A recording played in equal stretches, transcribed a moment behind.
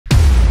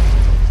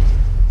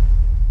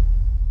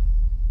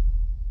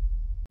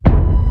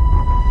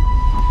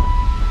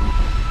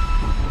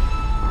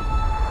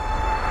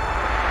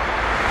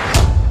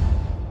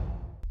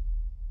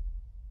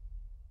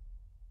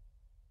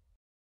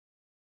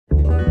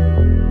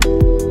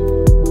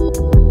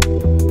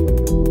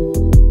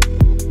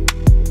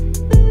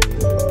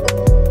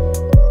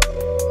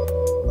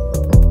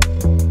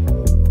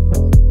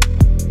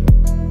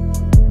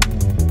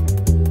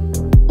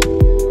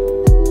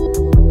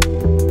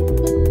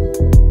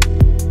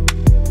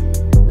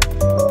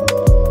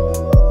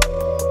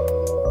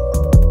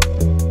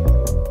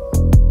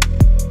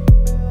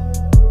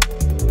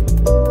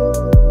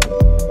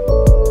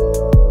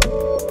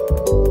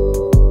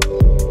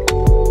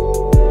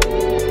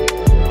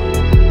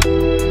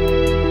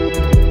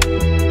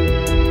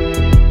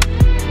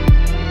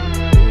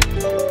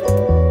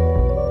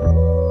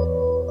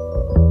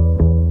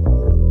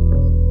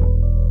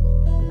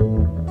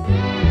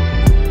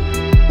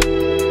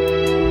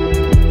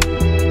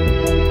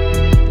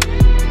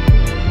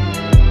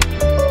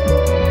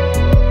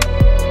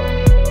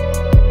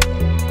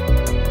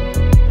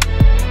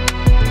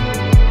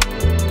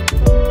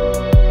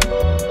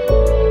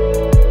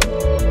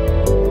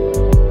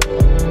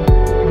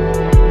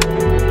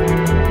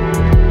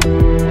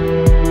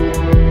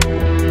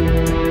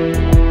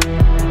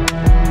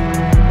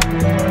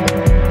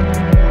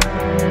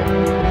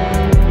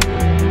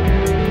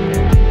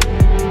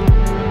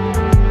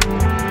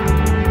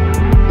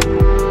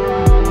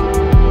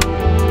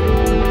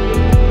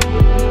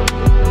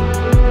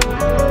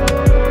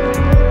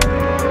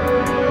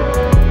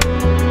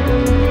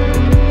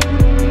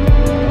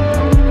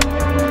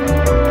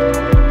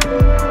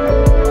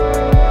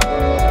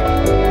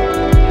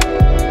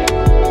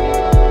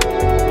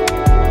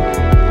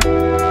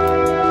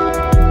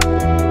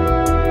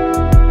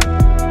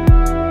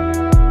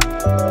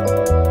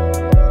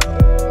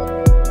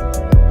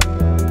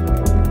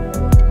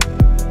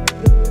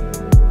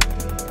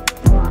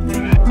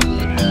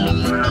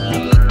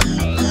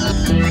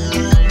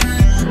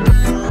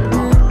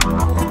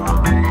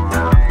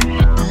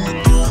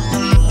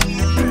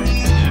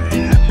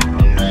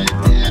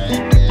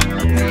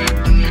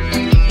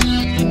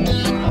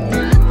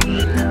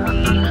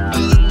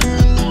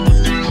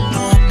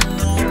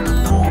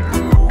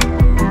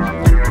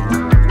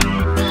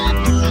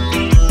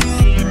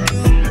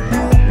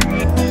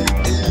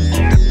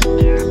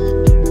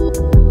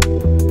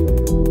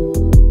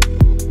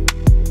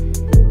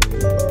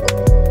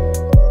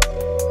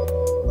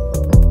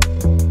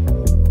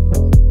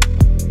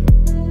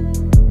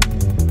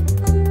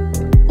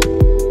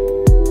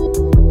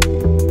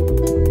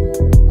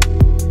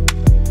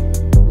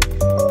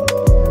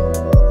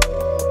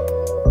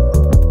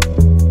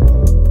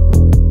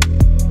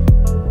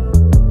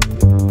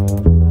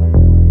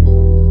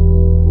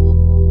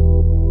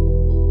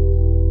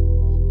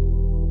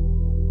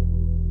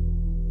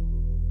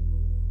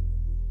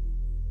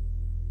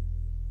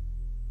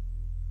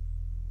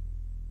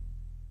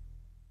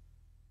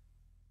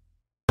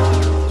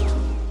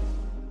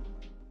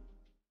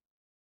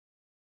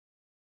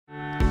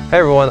Hey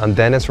everyone, I'm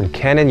Dennis from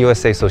Canon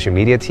USA social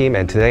media team,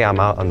 and today I'm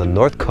out on the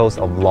north coast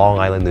of Long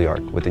Island, New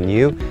York with the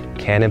new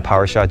Canon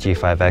PowerShot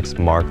G5X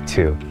Mark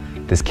II.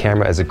 This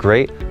camera is a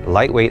great,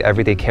 lightweight,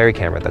 everyday carry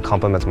camera that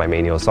complements my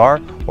main EOS R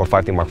or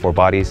 5D Mark IV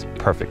bodies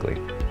perfectly.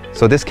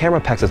 So this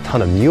camera packs a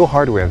ton of new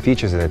hardware and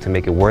features in it to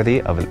make it worthy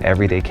of an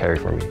everyday carry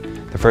for me.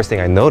 The first thing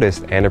I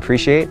noticed and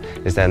appreciate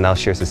is that it now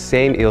shares the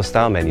same EOS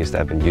style menus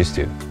that I've been used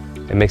to.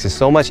 It makes it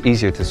so much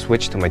easier to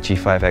switch to my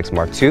G5X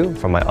Mark II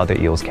from my other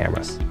EOS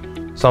cameras.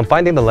 So I'm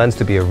finding the lens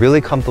to be a really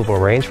comfortable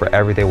range for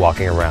everyday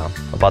walking around,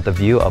 about the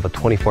view of a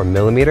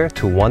 24mm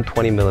to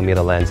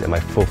 120mm lens in my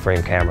full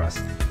frame cameras.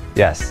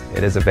 Yes,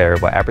 it is a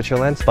variable aperture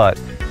lens, but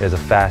it is a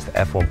fast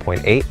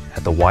f1.8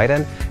 at the wide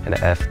end and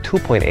an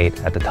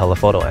f2.8 at the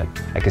telephoto end.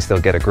 I can still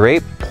get a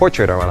great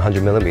portrait around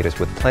 100mm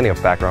with plenty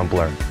of background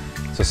blur.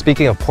 So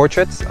speaking of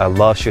portraits, I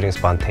love shooting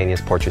spontaneous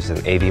portraits in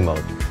AV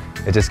mode.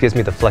 It just gives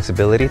me the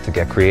flexibility to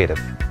get creative.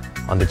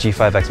 On the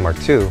G5X Mark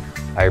II,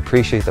 I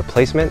appreciate the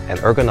placement and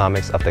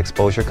ergonomics of the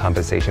exposure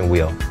compensation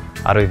wheel.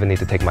 I don't even need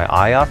to take my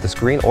eye off the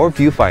screen or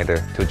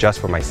viewfinder to adjust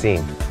for my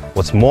scene.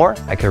 What's more,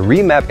 I can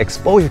remap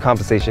exposure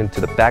compensation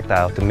to the back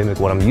dial to mimic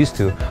what I'm used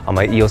to on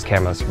my EOS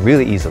cameras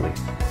really easily.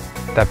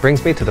 That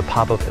brings me to the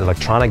pop-up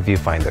electronic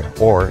viewfinder,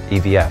 or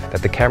EVF,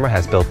 that the camera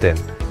has built in.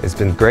 It's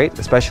been great,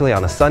 especially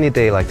on a sunny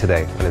day like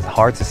today when it's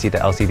hard to see the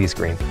LCD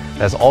screen. It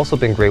has also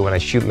been great when I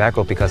shoot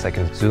macro because I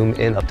can zoom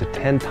in up to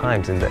 10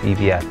 times in the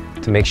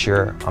EVF to make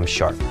sure I'm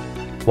sharp.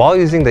 While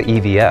using the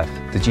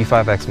EVF, the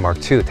G5X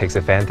Mark II takes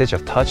advantage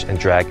of touch and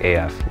drag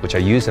AF, which I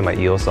use in my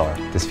EOS R.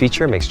 This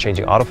feature makes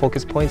changing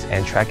autofocus points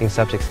and tracking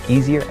subjects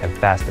easier and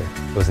faster.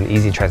 It was an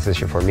easy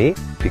transition for me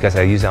because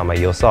I use it on my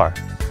EOS R.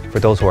 For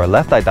those who are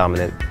left eye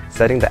dominant,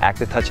 setting the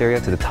active touch area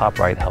to the top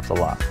right helps a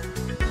lot.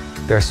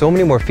 There are so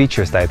many more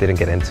features that I didn't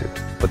get into,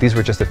 but these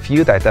were just a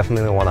few that I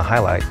definitely want to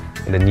highlight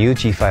in the new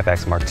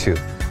G5X Mark II.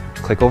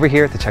 Click over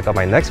here to check out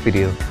my next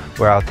video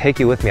where I'll take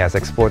you with me as I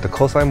explore the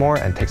coastline more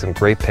and take some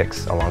great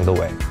pics along the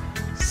way.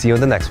 See you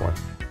in the next one.